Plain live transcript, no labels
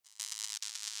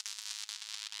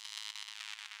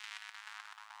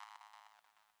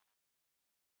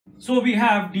So we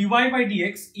have dy by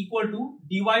dx equal to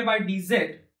dy by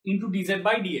dz into dz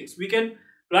by dx. We can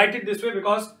write it this way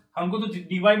because हमको तो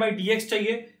dy by dx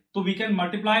चाहिए, तो we can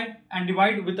multiply and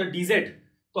divide with the dz.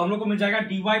 तो हम लोग को मिल जाएगा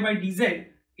dy by dz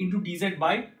into dz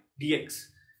by dx.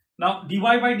 Now dy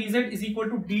by dz is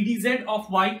equal to ddz of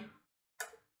y.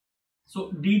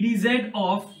 So ddz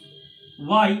of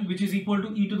y, which is equal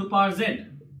to e to the power z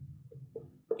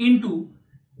into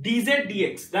dz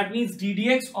dx. That means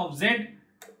ddx of z,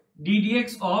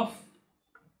 ddx of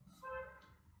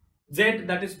z,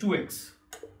 that is 2x.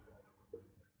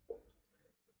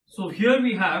 So here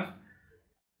we have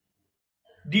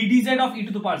ddz of e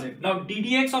to the power z. Now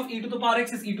ddx of e to the power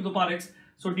x is e to the power x.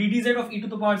 So ddz of e to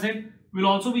the power z will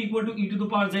also be equal to e to the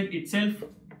power z itself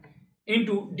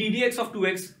into ddx of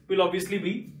 2x will obviously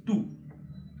be 2.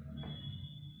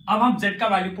 अब हम z का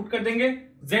value put कर देंगे.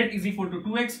 Z is equal to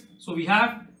 2x. So we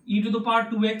have e to the power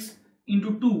 2x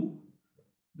into 2.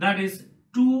 That is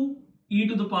 2 e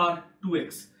to the power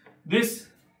 2x. This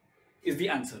is the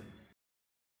answer.